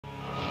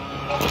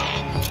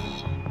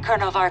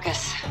Colonel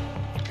Vargas.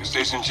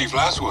 Station Chief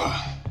Laswell.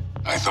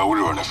 I thought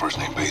we were on a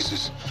first-name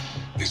basis.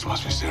 This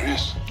must be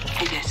serious.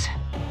 It is.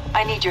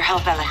 I need your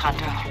help,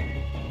 Alejandro.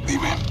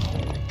 Dime.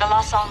 The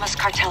Las Almas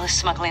cartel is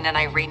smuggling an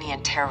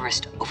Iranian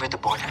terrorist over the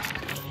border.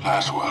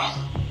 Laswell.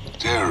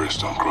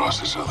 Terrorists don't cross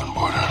the southern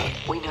border.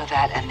 We know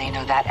that, and they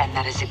know that, and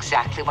that is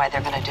exactly why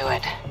they're gonna do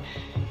it.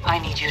 I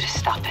need you to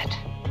stop it.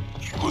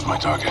 Who's my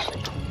target?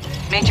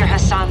 Major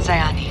Hassan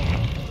Zyani.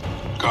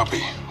 Copy.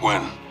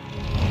 When?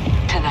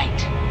 Tonight.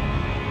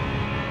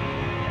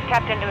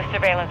 Tapped into a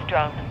surveillance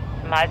drone.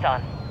 Eyes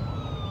on.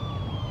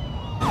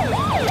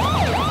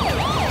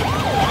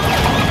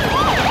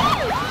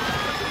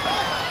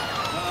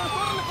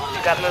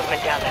 Got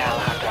movement down there,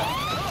 Alejandro.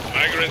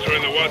 Migrants are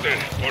in the water.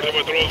 Border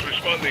patrols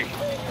responding.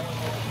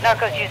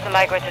 Narcos use the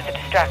migrants as a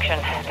distraction.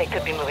 They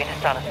could be moving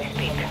Hassan as we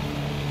speak.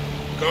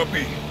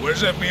 Copy.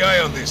 Where's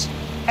FBI on this?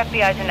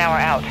 FBI's an hour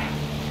out.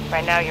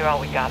 Right now, you're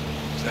all we got.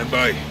 Stand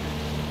by.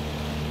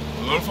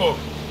 Rodolfo,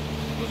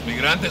 los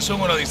migrantes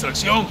son una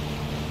distracción.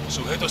 El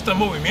sujeto está en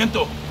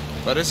movimiento.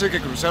 Parece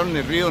que cruzaron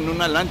el río en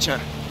una lancha.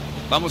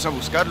 Vamos a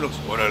buscarlos.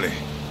 Órale.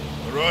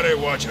 Arare,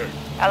 Watcher.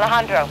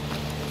 Alejandro,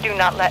 do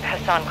not let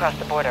Hassan cross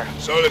the border.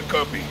 Solid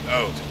copy.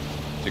 Out.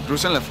 Si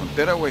cruzan la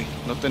frontera, güey,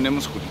 no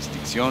tenemos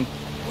jurisdicción.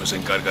 Pues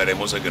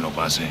encargaremos de que no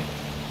pase.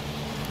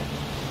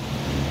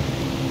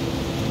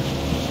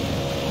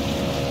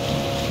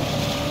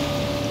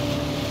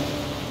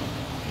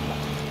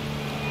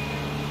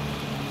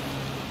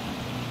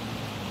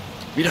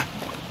 Mira,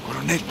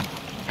 coronel.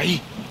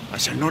 Ahí,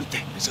 hacia el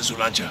norte. Esa es su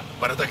lancha.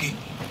 Párate aquí.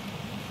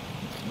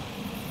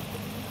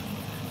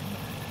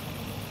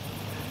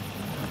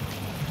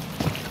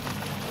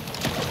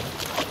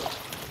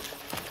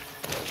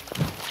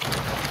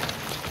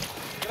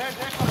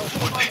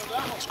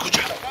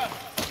 Escucha.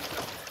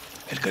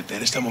 El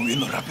cartel está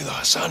moviendo rápido a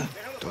Hassan.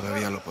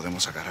 Todavía lo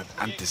podemos agarrar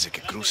antes de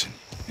que crucen.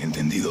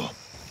 Entendido.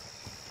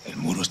 El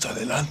muro está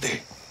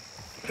adelante.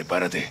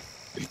 Prepárate.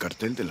 El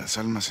cartel de las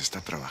almas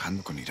está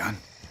trabajando con Irán.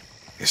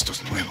 Esto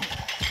es nuevo.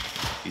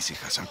 ¿Y si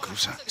Hassan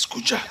cruza?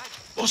 Escucha.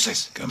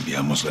 Voces.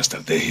 Cambiamos la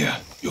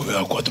estrategia. Yo veo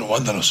a 4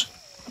 vándalos.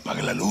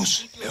 Apague la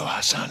luz. Veo a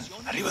Hassan.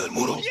 Arriba del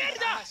muro.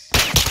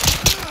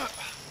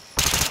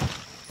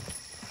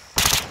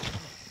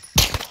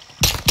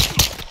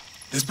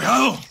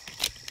 ¡Despejado!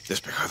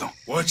 Despejado.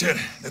 Watcher,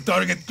 the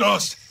target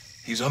crossed.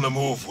 He's on the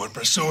move. We're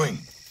pursuing.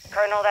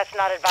 Colonel, that's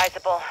not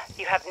advisable.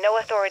 You have no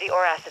authority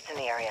or assets in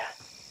the area.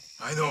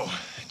 I know.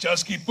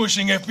 Just keep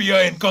pushing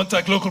FBI and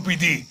contact local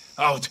PD.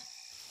 Out.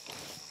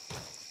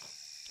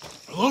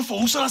 Rodolfo,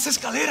 usa las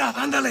escaleras.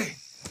 Ándale.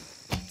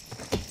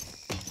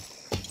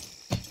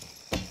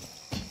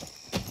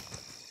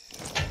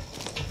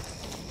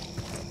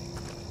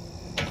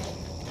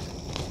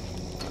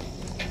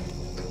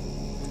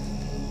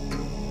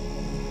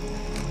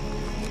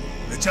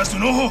 ¿Le echaste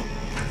un ojo?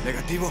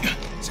 Negativo.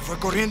 Se fue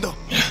corriendo.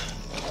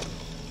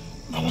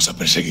 Vamos a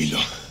perseguirlo.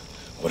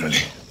 Órale.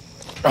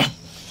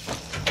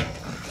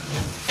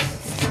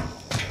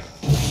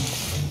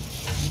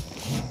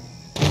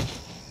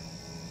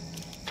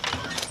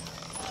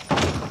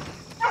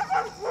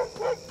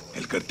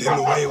 El cartel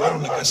lo va a llevar a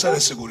una casa de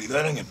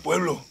seguridad en el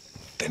pueblo.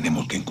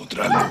 Tenemos que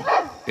encontrarlo.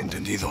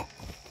 Entendido.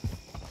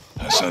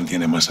 Hassan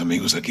tiene más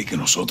amigos aquí que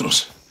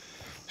nosotros.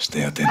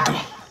 Esté atento.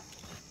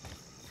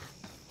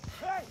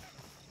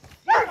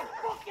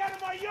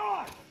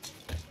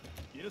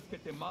 ¿Quieres que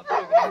te mate,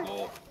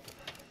 gringo?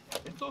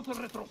 Entonces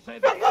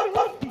retrocede.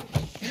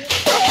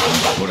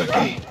 Por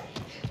aquí.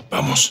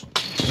 Vamos.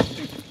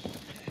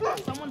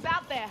 Someone's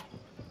out there.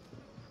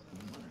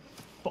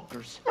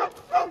 Fuckers.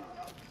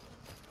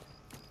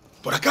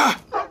 Por acá.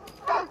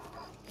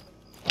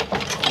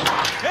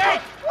 Hey!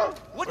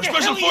 What the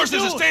Special hell are you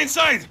forces doing? stay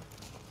inside.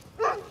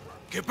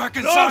 Get back Oh,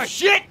 inside.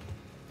 shit!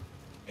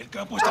 El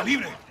campo está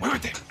libre.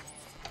 Muévete.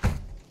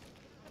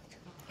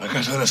 La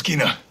casa de la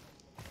esquina.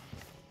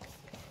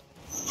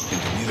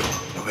 Entendido.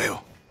 Lo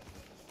veo.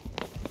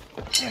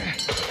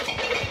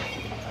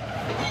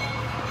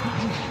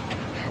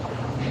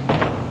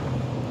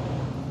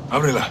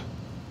 Ábrela.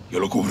 Yo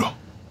lo cubro.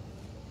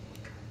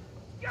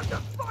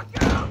 Cuidado,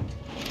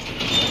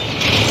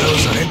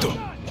 sargento.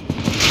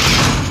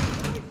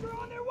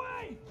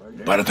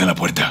 Párate en la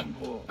puerta.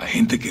 Hay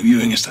gente que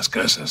vive en estas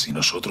casas y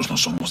nosotros no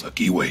somos de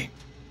aquí, güey.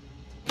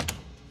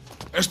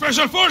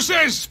 ¡Special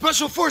Forces!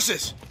 ¡Special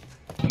Forces!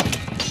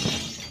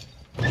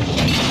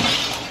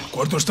 El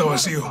cuarto está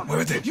vacío.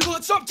 Muévete. You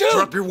want some too?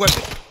 Drop your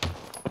weapon.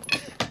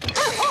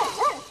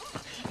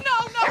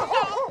 No, no,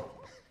 no!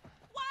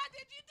 Why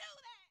did you do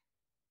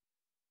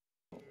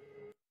that?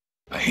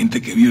 Hay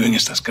gente que vive en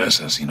estas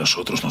casas y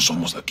nosotros no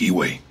somos de aquí,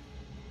 güey.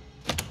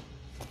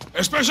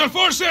 ¡Special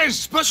Forces!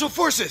 Special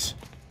Forces!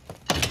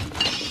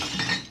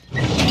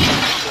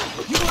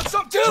 You want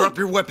some too? Drop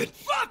your weapon.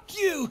 Fuck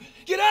you!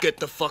 Get out! Get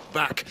the fuck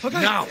back.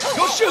 Okay. Now!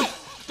 Don't shoot!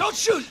 Don't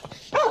shoot!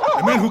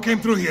 The men who came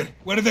through here.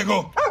 Where did they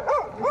go?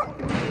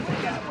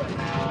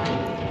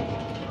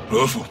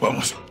 Rodolfo,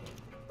 vamos.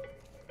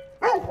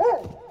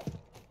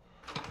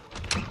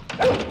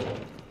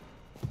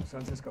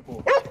 San se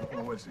escapó.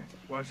 ¿Cómo ese?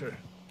 Watcher,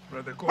 We're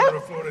at the corner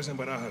of Flores and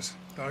Barajas.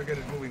 Target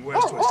is moving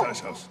west to a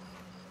stash house.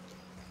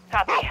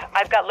 Copy.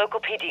 I've got local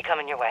PD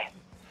coming your way.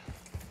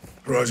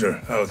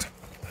 Roger, out.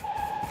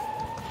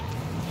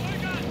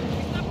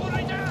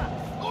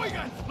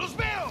 Oigan, los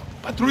veo.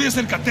 Patrullas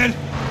del cartel.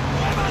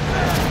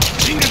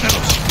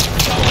 ¡Chíngatelos!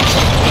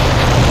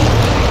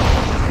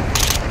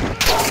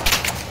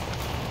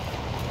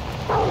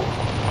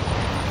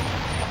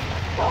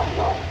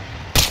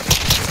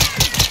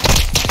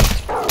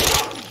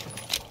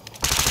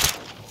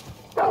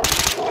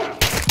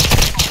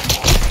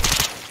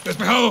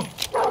 ¡Despejado!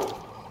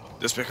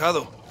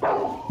 Despejado.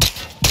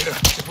 Mira,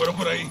 se fueron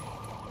por ahí.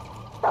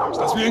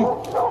 ¿Estás bien?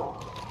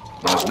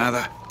 No es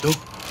nada. ¿Tú?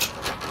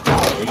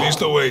 Estoy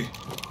listo, güey.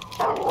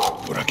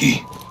 Por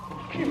aquí.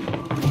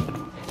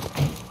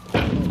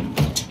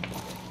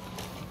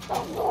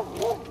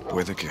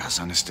 Puede que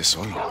Hassan esté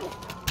solo.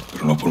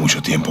 Pero no por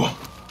mucho tiempo.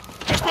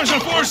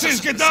 Special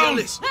Forces, get down!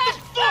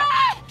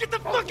 Get the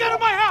fuck out of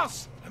my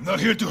house! I'm not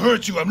here to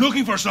hurt you. I'm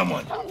looking for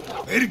someone.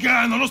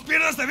 Verga, no los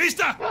pierdas de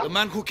vista. The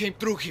man who came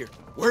through here.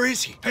 Where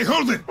is he? Hey,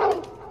 hold it.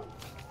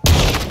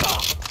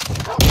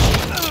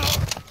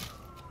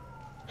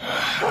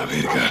 La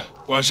verga.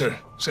 Washer,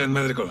 send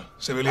medical.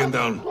 Civilian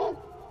down.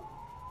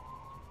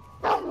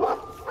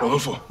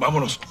 Rodolfo,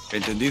 vámonos.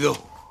 Entendido.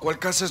 ¿Cuál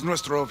casa es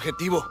nuestro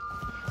objetivo?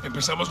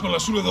 Empezamos con la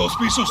azul de 2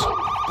 pisos.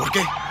 ¿Por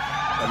qué?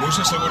 La luz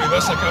de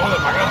seguridad se acaba de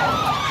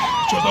apagar.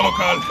 Chota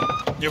local.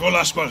 Llegó el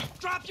asphalt.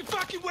 Drop your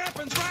fucking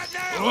weapons right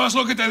now! Pero haz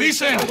lo que te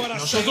dicen. What I say,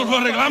 Nosotros or lo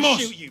I'll arreglamos.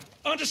 fucking shoot you.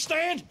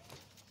 Understand?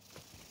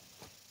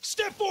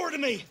 Step forward to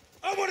me.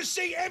 I want to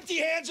see empty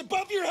hands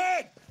above your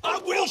head. I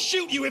will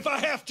shoot you if I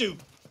have to.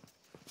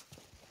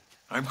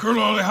 I'm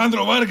Colonel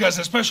Alejandro Vargas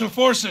of Special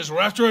Forces.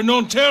 We're after a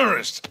known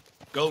terrorist.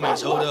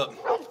 Gomez, hold up.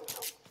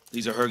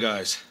 These are her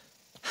guys.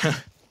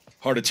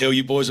 Hard to tell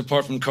you boys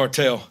apart from the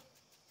cartel.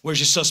 Where's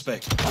your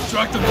suspect?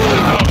 Track them to the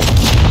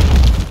house.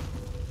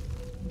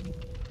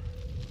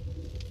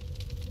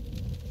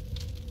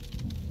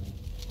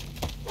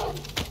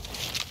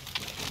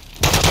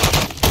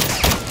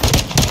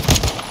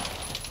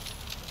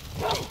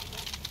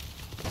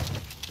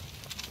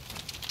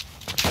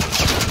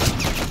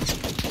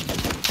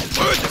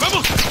 ¡Muévete,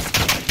 vamos!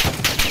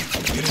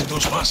 Vienen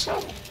 2 más.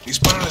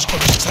 Dispárales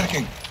cuando se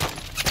acerquen.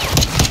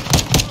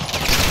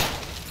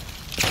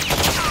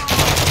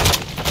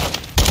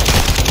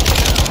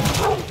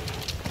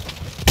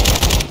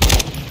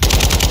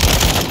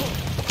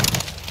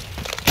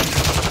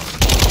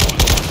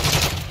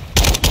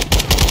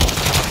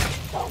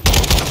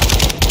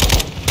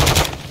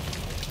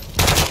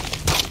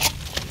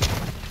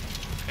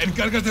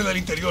 Encárgate del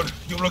interior.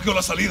 Yo bloqueo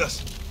las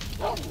salidas.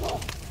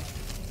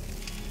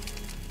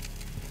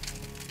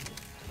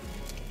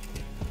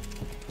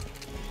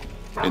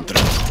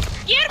 Entra.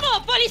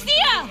 ¡Guillermo!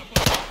 ¡Policía!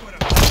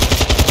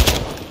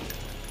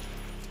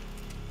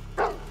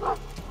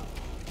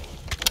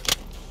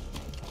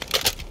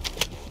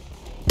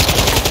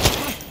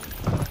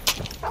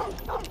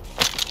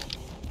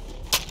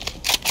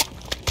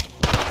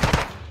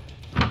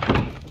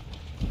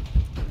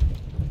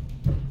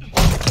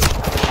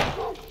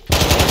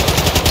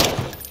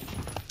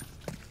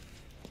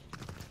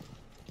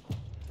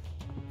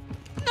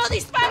 ¡No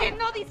disparen!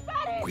 ¡No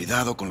disparen!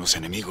 Cuidado con los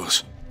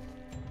enemigos.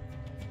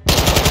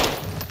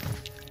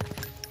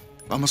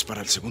 Vamos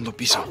para el segundo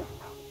piso.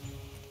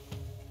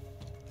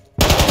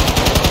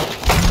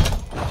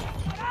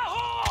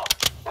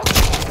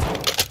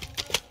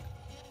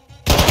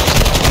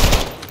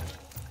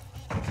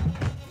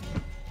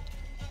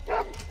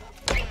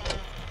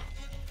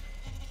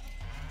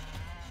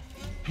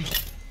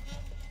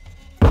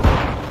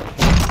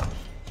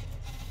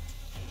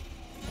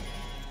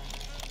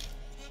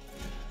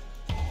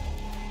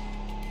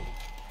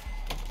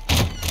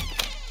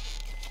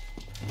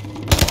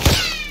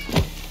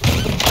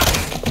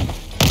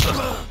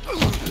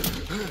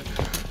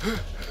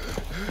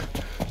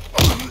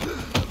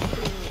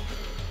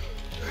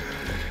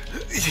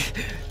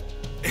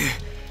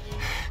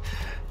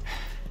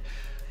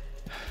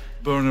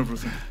 Burn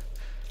everything.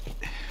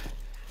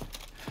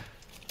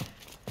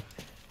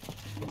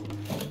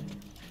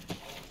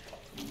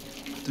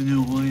 Do you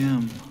know who I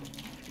am?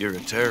 You're a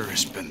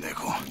terrorist,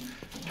 pendejo.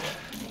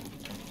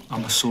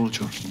 I'm a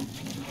soldier.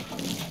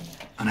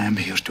 And I am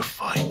here to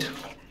fight.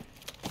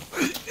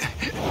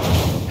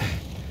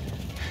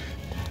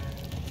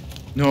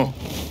 No.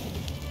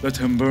 Let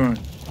him burn,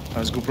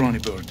 as Gobrani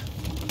burned.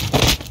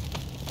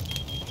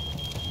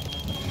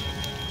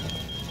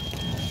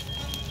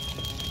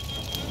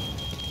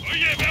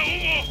 Oye, veo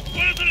humo.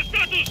 ¿Cuál es el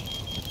estatus?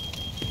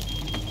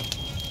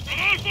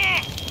 ¡Rodolfo!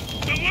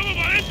 ¡Me muevo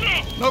para adentro!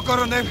 No,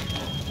 coronel.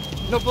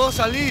 No puedo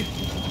salir.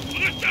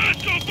 ¿Dónde estás,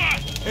 compa?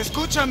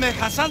 Escúchame,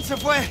 Hassan se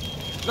fue.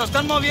 Lo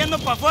están moviendo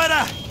para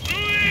afuera.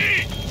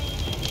 ¡Luis!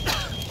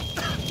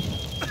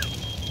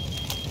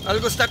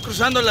 Algo está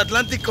cruzando el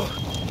Atlántico.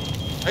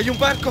 Hay un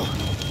barco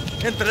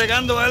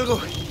entregando algo.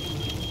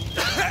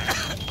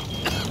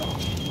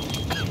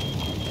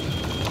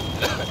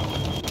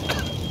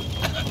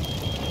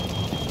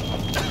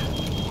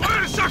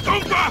 ¡Fuerza,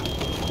 compa!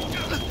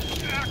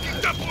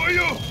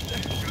 you!